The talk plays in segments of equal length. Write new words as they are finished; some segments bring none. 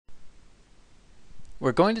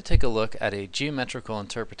We're going to take a look at a geometrical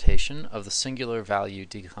interpretation of the singular value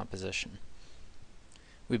decomposition.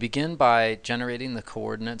 We begin by generating the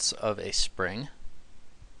coordinates of a spring.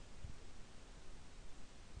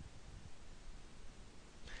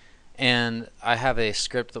 And I have a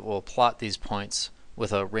script that will plot these points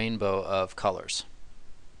with a rainbow of colors.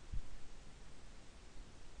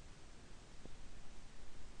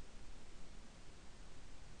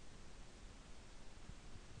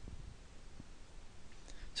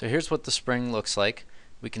 So here's what the spring looks like.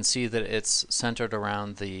 We can see that it's centered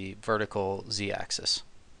around the vertical z-axis.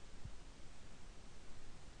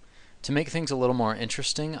 To make things a little more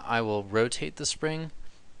interesting, I will rotate the spring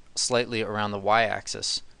slightly around the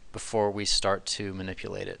y-axis before we start to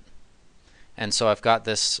manipulate it. And so I've got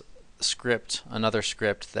this script, another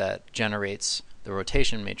script that generates the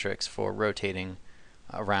rotation matrix for rotating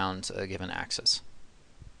around a given axis.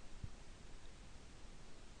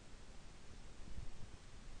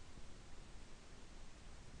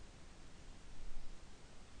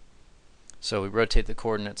 So we rotate the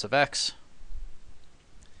coordinates of x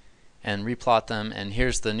and replot them, and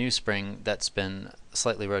here's the new spring that's been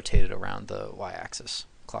slightly rotated around the y-axis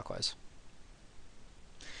clockwise.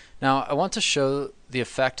 Now I want to show the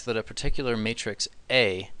effect that a particular matrix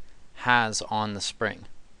A has on the spring.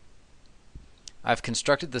 I've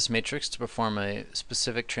constructed this matrix to perform a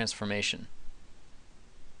specific transformation.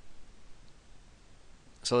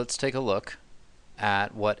 So let's take a look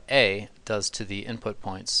at what A does to the input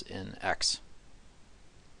points in X.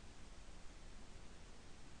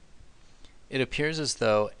 It appears as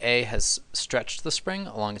though A has stretched the spring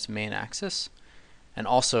along its main axis and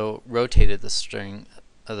also rotated the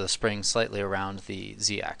spring slightly around the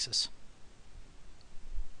z-axis.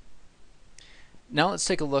 Now let's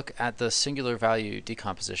take a look at the singular value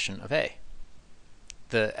decomposition of A.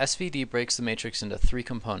 The SVD breaks the matrix into three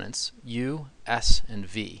components, U, S, and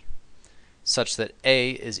V, such that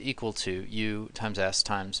A is equal to U times S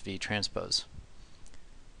times V transpose.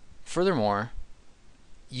 Furthermore,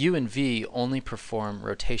 U and V only perform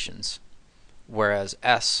rotations, whereas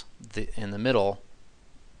S, in the middle,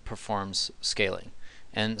 performs scaling.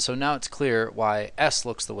 And so now it's clear why S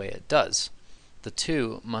looks the way it does. The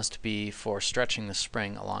 2 must be for stretching the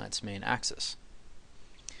spring along its main axis.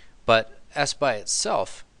 But S by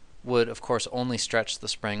itself would, of course, only stretch the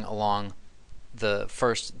spring along the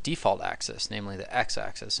first default axis, namely the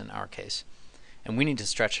x-axis in our case. And we need to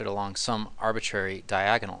stretch it along some arbitrary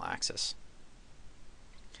diagonal axis.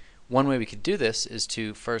 One way we could do this is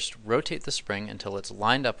to first rotate the spring until it's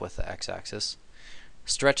lined up with the x-axis,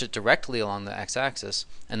 stretch it directly along the x-axis,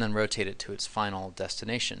 and then rotate it to its final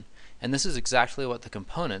destination. And this is exactly what the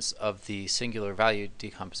components of the singular value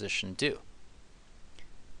decomposition do.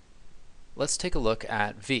 Let's take a look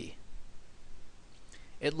at V.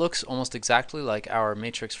 It looks almost exactly like our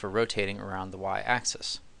matrix for rotating around the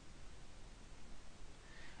y-axis.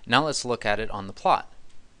 Now let's look at it on the plot.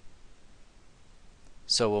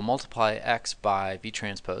 So we'll multiply x by V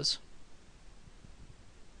transpose.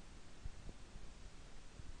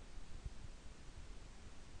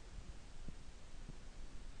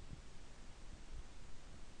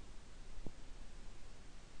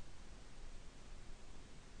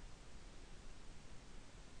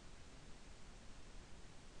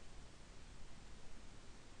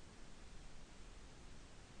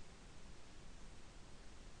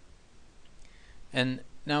 And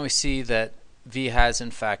now we see that V has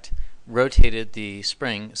in fact rotated the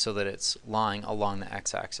spring so that it's lying along the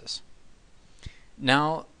x-axis.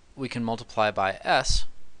 Now we can multiply by S,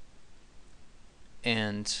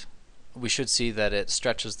 and we should see that it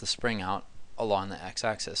stretches the spring out along the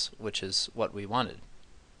x-axis, which is what we wanted.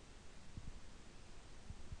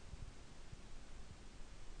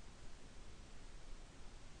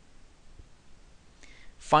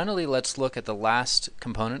 Finally, let's look at the last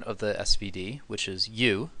component of the SVD, which is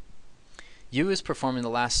U. U is performing the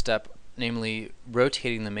last step, namely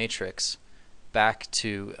rotating the matrix back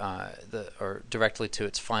to directly to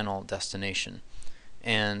its final destination.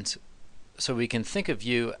 And so we can think of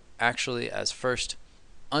U actually as first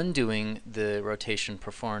undoing the rotation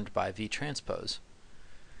performed by V transpose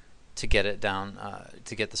to get it down,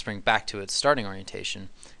 to get the spring back to its starting orientation,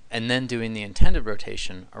 and then doing the intended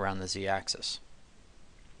rotation around the z-axis.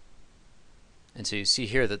 And so you see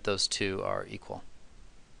here that those two are equal.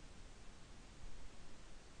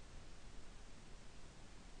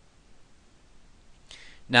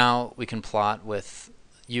 Now we can plot with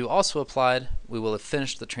U also applied. We will have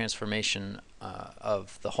finished the transformation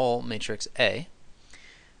of the whole matrix A.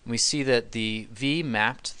 We see that the V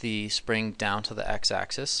mapped the spring down to the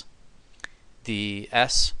x-axis. The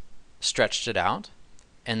S stretched it out.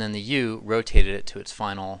 and then the U rotated it to its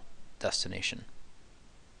final destination.